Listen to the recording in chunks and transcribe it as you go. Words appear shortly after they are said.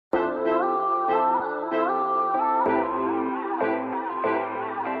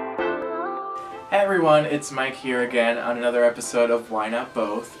everyone, it's Mike here again on another episode of Why Not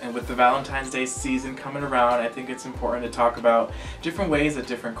Both. And with the Valentine's Day season coming around, I think it's important to talk about different ways that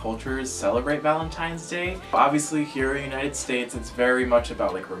different cultures celebrate Valentine's Day. Obviously here in the United States, it's very much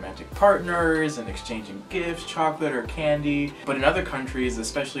about like romantic partners and exchanging gifts, chocolate or candy. But in other countries,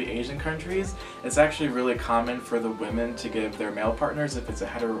 especially Asian countries, it's actually really common for the women to give their male partners, if it's a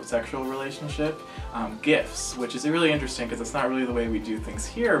heterosexual relationship, gifts, which is really interesting because it's not really the way we do things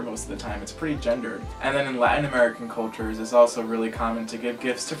here most of the time. It's pretty gendered. And then in Latin American cultures, it's also really common to give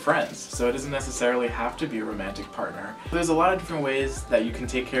gifts to friends, so it doesn't necessarily have to be a romantic partner. There's a lot of different ways that you can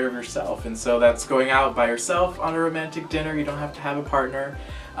take care of yourself, and so that's going out by yourself on a romantic dinner. You don't have to have a partner.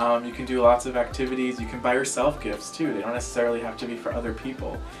 You can do lots of activities. You can buy yourself gifts too. They don't necessarily have to be for other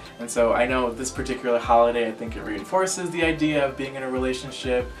people. And so I know this particular holiday, I think it reinforces the idea of being in a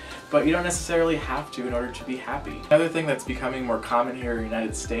relationship, but you don't necessarily have to in order to be happy. Another thing that's becoming more common here in the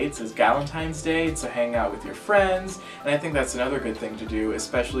United States is Valentine's Day, to hang out with your friends, and I think that's another good thing to do,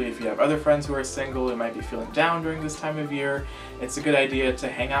 especially if you have other friends who are single and might be feeling down during this time of year. It's a good idea to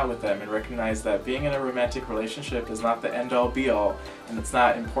hang out with them and recognize that being in a romantic relationship is not the end-all be-all, and it's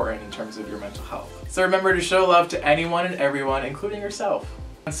not important in terms of your mental health. So remember to show love to anyone and everyone, including yourself.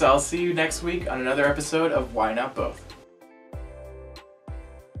 So I'll see you next week on another episode of Why Not Both.